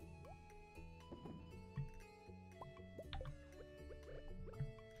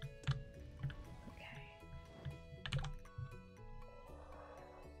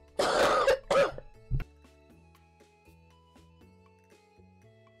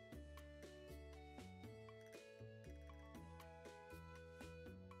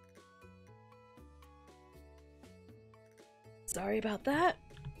 Sorry about that.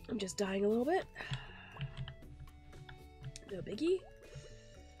 I'm just dying a little bit. No biggie.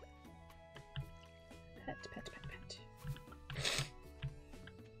 Pet, pet, pet, pet.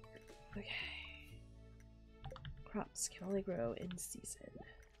 Okay. Crops can only grow in season.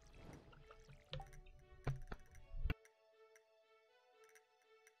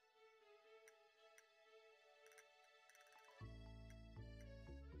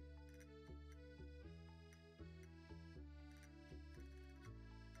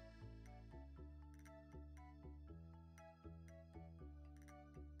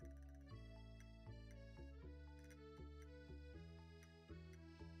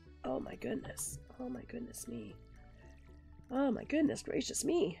 Oh my goodness. Oh my goodness me. Oh my goodness gracious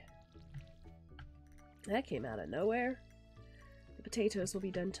me. That came out of nowhere. The potatoes will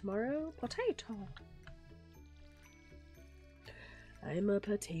be done tomorrow. Potato. I'm a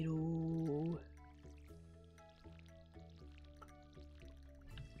potato.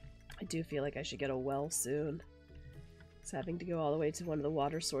 I do feel like I should get a well soon. Because having to go all the way to one of the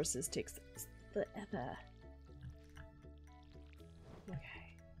water sources takes forever. Okay.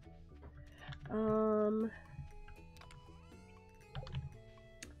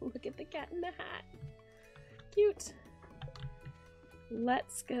 Look at the cat in the hat. Cute.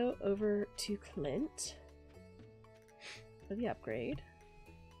 Let's go over to Clint for the upgrade.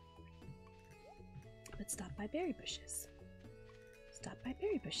 Let's stop by berry bushes. Stop by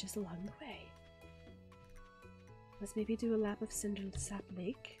berry bushes along the way. Let's maybe do a lap of Cindersap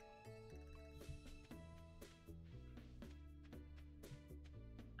Lake.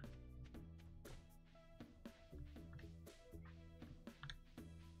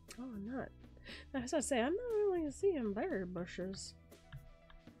 Oh, I'm not. I was going to say, I'm not really seeing berry bushes.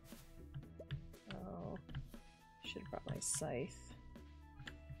 Oh, should have brought my scythe.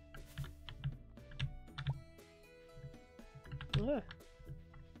 Ugh.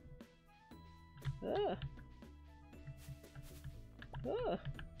 Ugh. Ugh.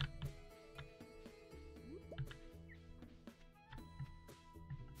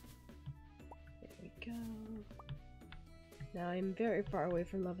 Now I'm very far away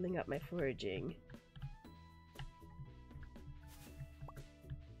from leveling up my foraging.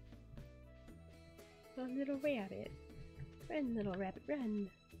 Oh, little rabbit. Run, little rabbit, run.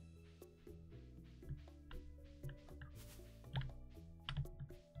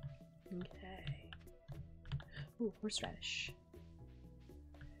 Okay. Ooh, horseradish.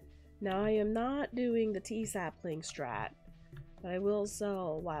 Now I am not doing the tea sapling strat, but I will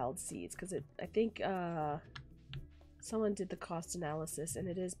sell wild seeds because I think someone did the cost analysis and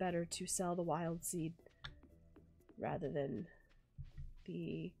it is better to sell the wild seed rather than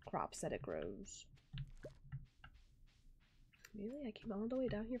the crops that it grows. Really? I came all the way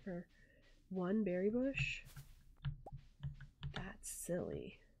down here for one berry bush? That's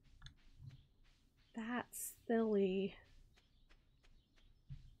silly. That's silly.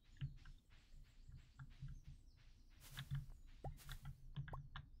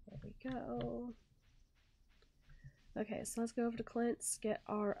 There we go. Okay, so let's go over to Clint's, get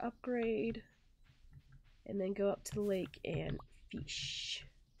our upgrade, and then go up to the lake and fish.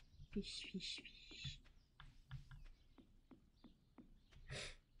 Fish, fish, fish.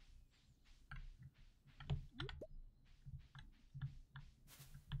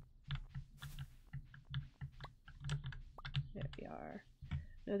 There we are.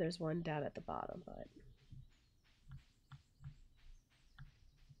 No, there's one down at the bottom, but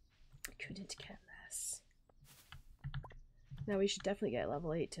I couldn't care less. Now we should definitely get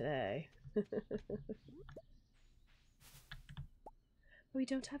level 8 today. We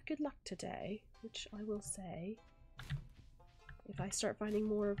don't have good luck today, which I will say. If I start finding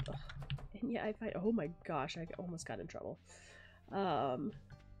more of... and yeah, I find... Oh my gosh, I almost got in trouble. I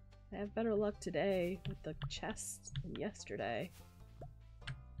have better luck today with the chests than yesterday.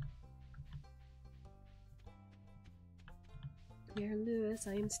 Here, Lewis,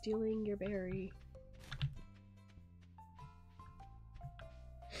 I am stealing your berry.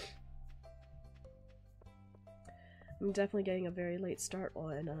 I'm definitely getting a very late start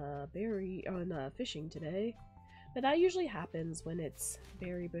on fishing today, but that usually happens when it's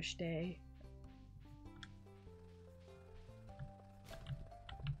berry bush day.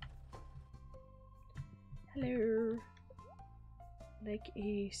 Hello. Like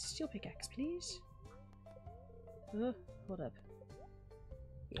a steel pickaxe, please. Hold up.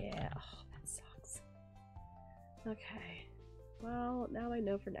 Yeah, oh, that sucks. Okay. Well, now I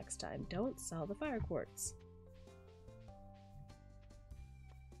know for next time. Don't sell the fire quartz.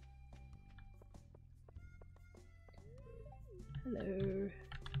 Hello.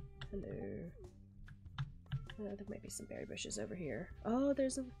 Hello. There might be some berry bushes over here. Oh,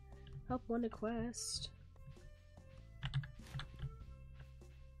 there's a help wanted quest.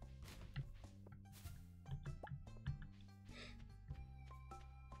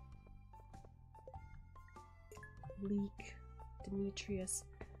 Leek. Demetrius.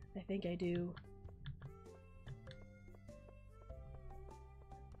 I think I do.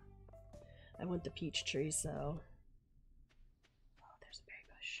 I want the peach tree, so... Oh, there's a berry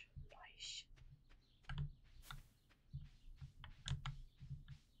bush. Nice.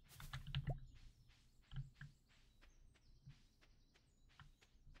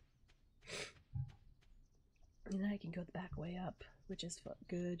 And then I can go the back way up, which is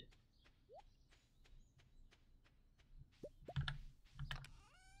good.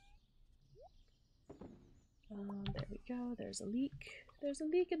 There we go. There's a leak. There's a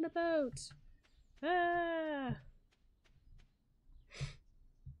leak in the boat. Ah!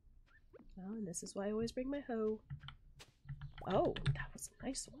 Oh, and this is why I always bring my hoe. Oh, that was a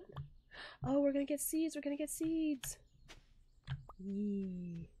nice one. Oh, we're gonna get seeds. We're gonna get seeds.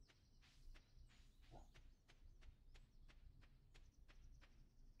 Yee.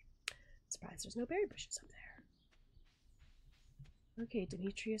 Surprised there's no berry bushes up there. Okay,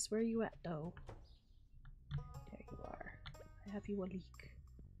 Demetrius, where are you at, though? There you are. I have you a leek.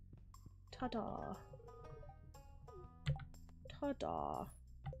 Ta-da! Ta-da!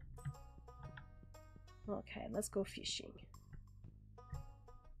 Okay, let's go fishing.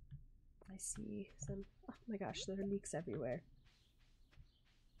 I see some... Oh my gosh, there are leeks everywhere.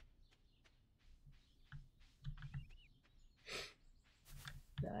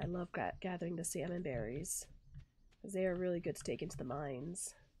 I love gathering the salmon berries, because they are really good to take into the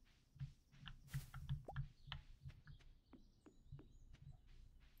mines.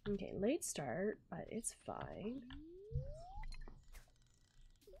 Okay, late start, but it's fine.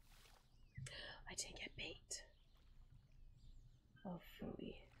 I didn't get bait. Oh,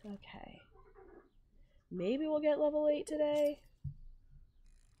 phooey. Okay. Maybe we'll get level 8 today.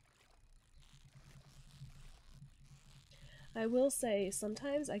 I will say,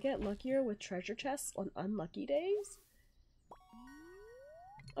 sometimes I get luckier with treasure chests on unlucky days.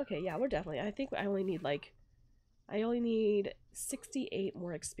 Okay, yeah, we're definitely. I think I only need like. I only need 68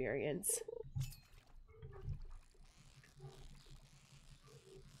 more experience.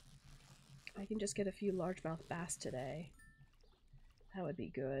 I can just get a few largemouth bass today. That would be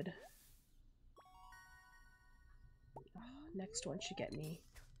good. Oh, next one should get me.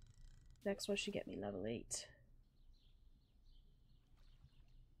 Next one should get me level 8.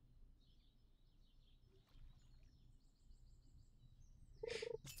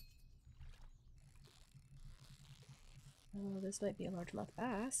 Oh, this might be a largemouth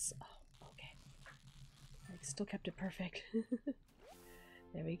bass. Oh, okay. I still kept it perfect.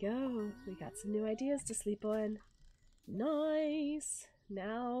 There we go. We got some new ideas to sleep on. Nice!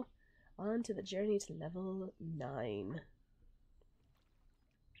 Now, on to the journey to level 9.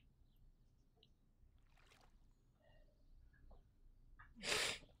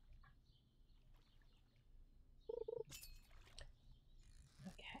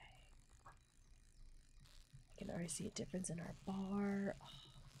 Okay. I can already see a difference in our bar. Oh,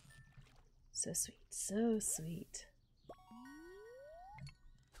 so sweet, so sweet.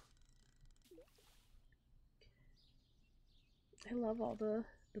 I love all the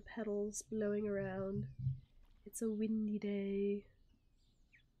petals blowing around. It's a windy day.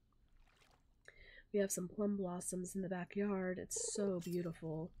 We have some plum blossoms in the backyard. It's so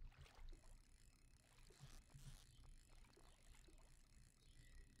beautiful.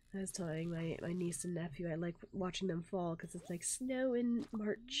 I was telling my niece and nephew I like watching them fall because it's like snow in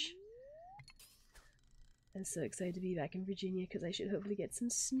March. I'm so excited to be back in Virginia because I should hopefully get some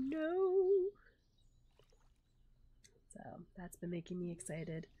snow. So that's been making me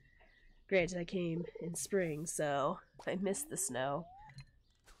excited. Granted, I came in spring, so I missed the snow.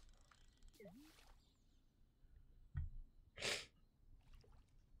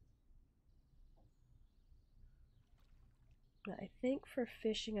 But I think for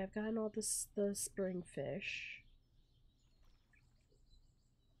fishing, I've gotten all the spring fish.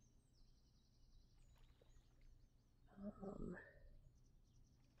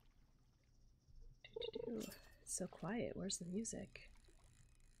 It's so quiet. Where's the music?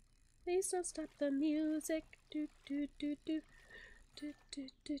 Please don't stop the music. Do do do do do do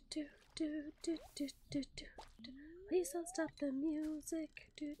do do do do do do do. Please don't stop the music.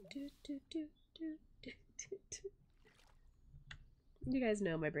 Do do do do do do do do. You guys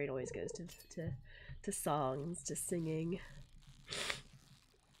know my brain always goes to songs, to singing.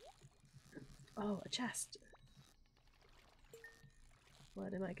 Oh, a chest.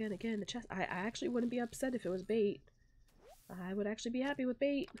 What am I gonna get in the chest? I actually wouldn't be upset if it was bait. I would actually be happy with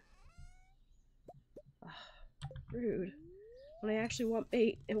bait. Ugh, rude. When I actually want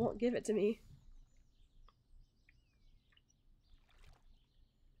bait, it won't give it to me.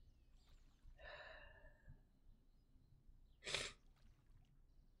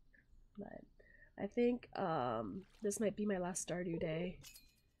 But I think this might be my last Stardew day.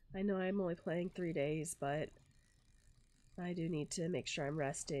 I know I'm only playing 3 days, but I do need to make sure I'm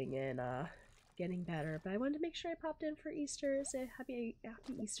resting and getting better. But I wanted to make sure I popped in for Easter. Say happy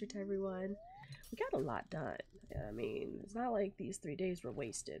Easter to everyone. We got a lot done. I mean, it's not like these 3 days were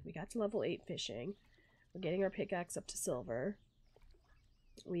wasted. We got to level 8 fishing. We're getting our pickaxe up to silver.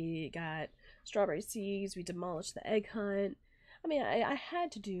 We got strawberry seeds. We demolished the egg hunt. I mean, I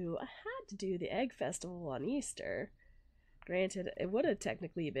had to do the egg festival on Easter. Granted, it would have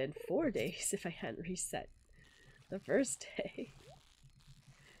technically been 4 days if I hadn't reset the first day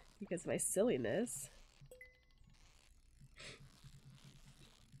because of my silliness.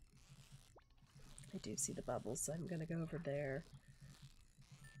 I do see the bubbles, so I'm gonna go over there.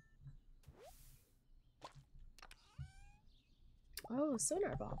 Oh,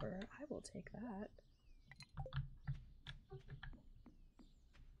 sonar bobber. I will take that.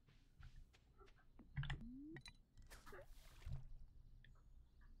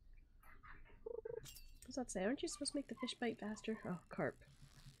 What does that say? Aren't you supposed to make the fish bite faster? Oh, carp.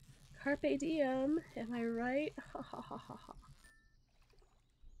 Carpe diem. Am I right? Ha ha ha ha ha.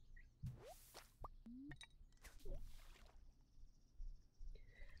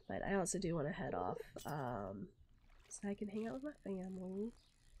 But I also do want to head off so I can hang out with my family.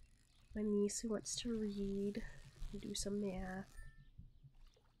 My niece who wants to read and do some math.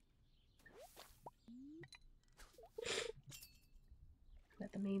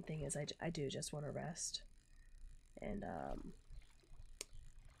 But the main thing is I do just want to rest. And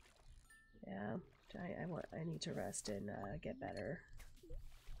yeah, I need to rest and get better.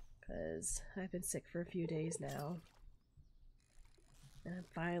 Because I've been sick for a few days now. And I'm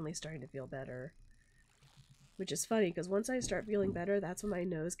finally starting to feel better. Which is funny, because once I start feeling better, that's when my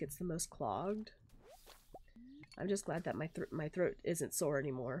nose gets the most clogged. I'm just glad that my throat isn't sore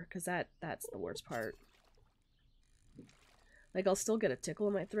anymore, because that's the worst part. Like, I'll still get a tickle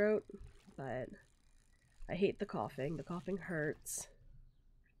in my throat, but I hate the coughing. The coughing hurts.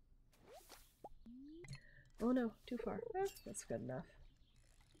 Oh no, too far. That's good enough.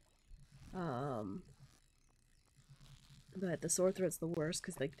 But the sore throat's the worst,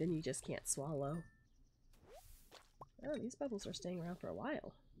 because like then you just can't swallow. Oh, these bubbles are staying around for a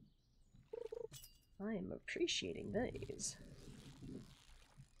while. I am appreciating these.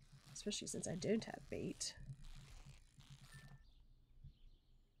 Especially since I don't have bait.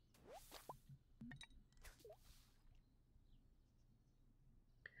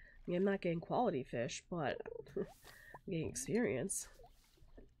 I mean, I'm not getting quality fish, but I'm getting experience.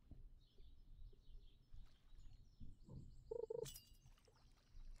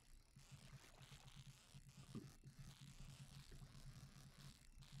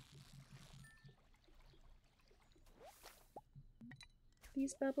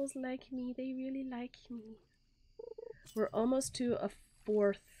 These bubbles like me. They really like me. We're almost to a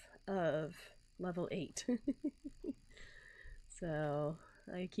 4th of level 8. So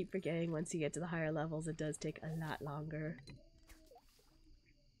I keep forgetting once you get to the higher levels it does take a lot longer.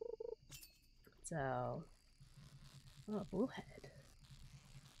 So, oh, bullhead.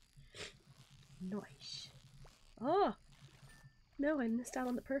 Nice. Oh! No, I missed out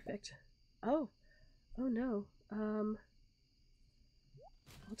on the perfect. Oh. Oh no.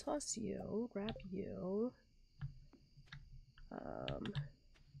 I'll toss you, grab you.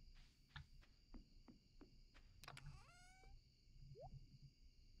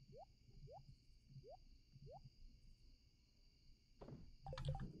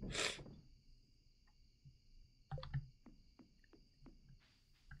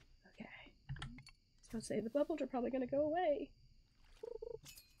 Okay. So I'd say the bubbles are probably gonna go away.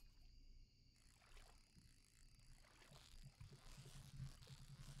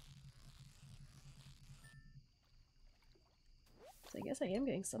 So I guess I am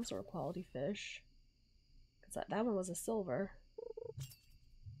getting some sort of quality fish. Because that one was a silver.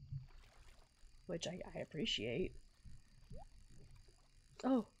 Which I appreciate.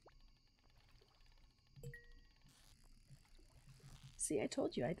 Oh. See, I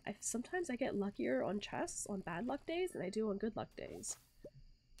told you, I sometimes I get luckier on chests on bad luck days than I do on good luck days.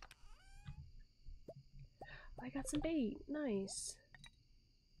 I got some bait. Nice.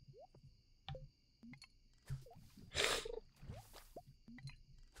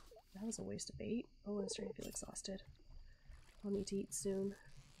 That was a waste of bait. Oh, I'm starting to feel exhausted. I'll need to eat soon.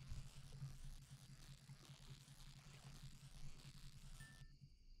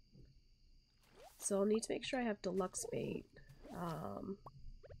 So I'll need to make sure I have deluxe bait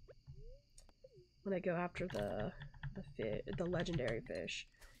when I go after the legendary fish,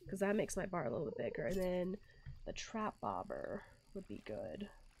 because that makes my bar a little bit bigger. And then the trap bobber would be good.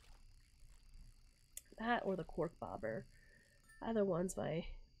 That or the cork bobber. Either one's my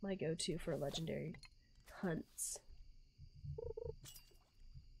go-to for legendary hunts.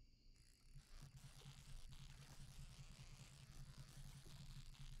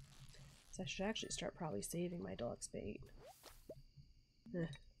 So I should actually start probably saving my deluxe bait.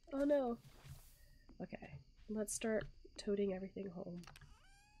 Oh no. Okay, let's start toting everything home.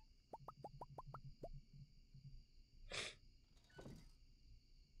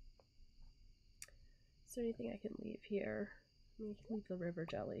 Is there anything I can leave here? I mean, I can leave the river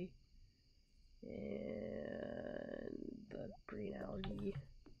jelly. And the green algae.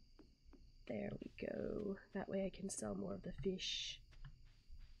 There we go. That way I can sell more of the fish.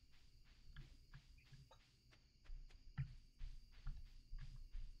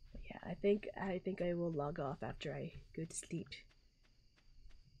 But yeah, I think I will log off after I go to sleep.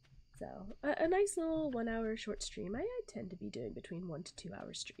 So, a nice little 1 hour short stream. I tend to be doing between 1 to 2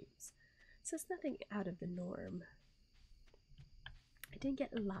 hour streams. So it's nothing out of the norm. I didn't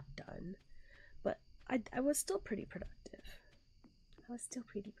get a lot done, but I was still pretty productive. Yeah.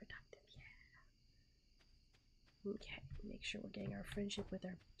 Okay, make sure we're getting our friendship with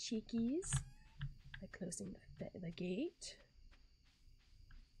our cheekies by closing the gate.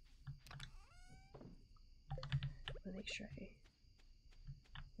 I'll make sure I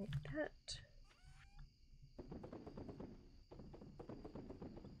make that.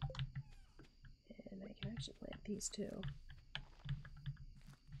 And I can actually plant these too.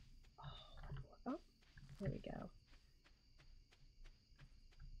 Oh, one more. Oh, there we go.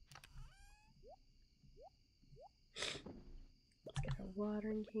 Let's get our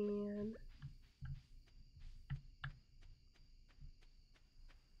watering can.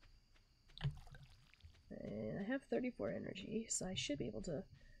 And I have 34 energy, so I should be able to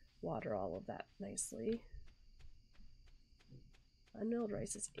water all of that nicely. Unmilled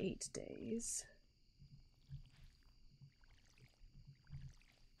rice is 8 days.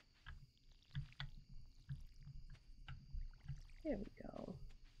 There we go.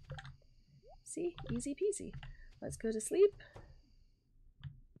 See? Easy peasy. Let's go to sleep.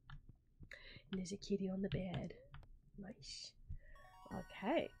 And there's a kitty on the bed. Nice.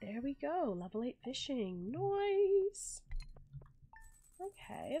 Okay, there we go. Level 8 fishing. Nice.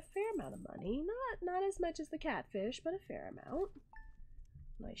 Okay, a fair amount of money. Not as much as the catfish, but a fair amount.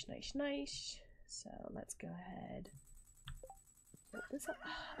 Nice, nice, nice. So let's go ahead. Put this up.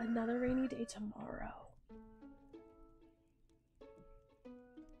 Another rainy day tomorrow.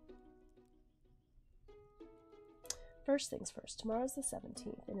 First things first, tomorrow's the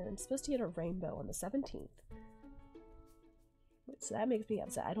 17th, and I'm supposed to get a rainbow on the 17th. So that makes me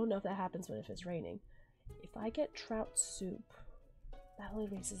upset. I don't know if that happens if it's raining. If I get trout soup, that only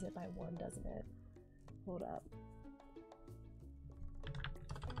raises it by 1, doesn't it? Hold up.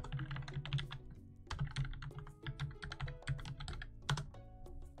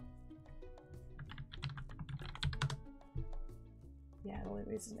 Yeah, it only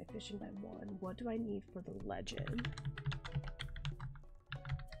raises my fishing by 1. What do I need for the legend?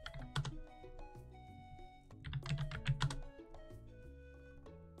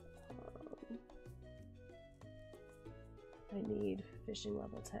 I need fishing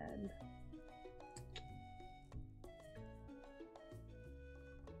level 10.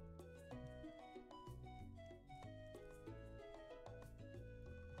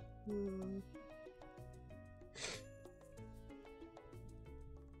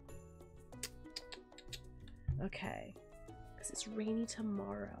 Okay, because it's rainy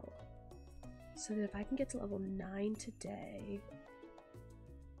tomorrow. So that if I can get to level 9 today,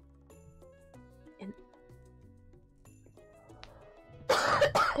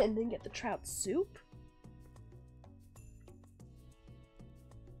 and then get the trout soup,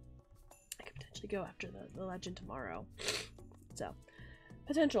 I could potentially go after the legend tomorrow. So,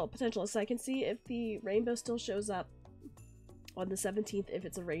 potential. So I can see if the rainbow still shows up on the 17th if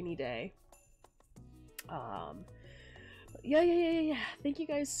it's a rainy day. Yeah. Thank you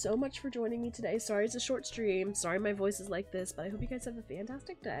guys so much for joining me today. Sorry it's a short stream. Sorry my voice is like this, but I hope you guys have a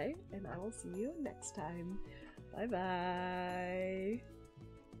fantastic day, and I will see you next time. Bye-bye.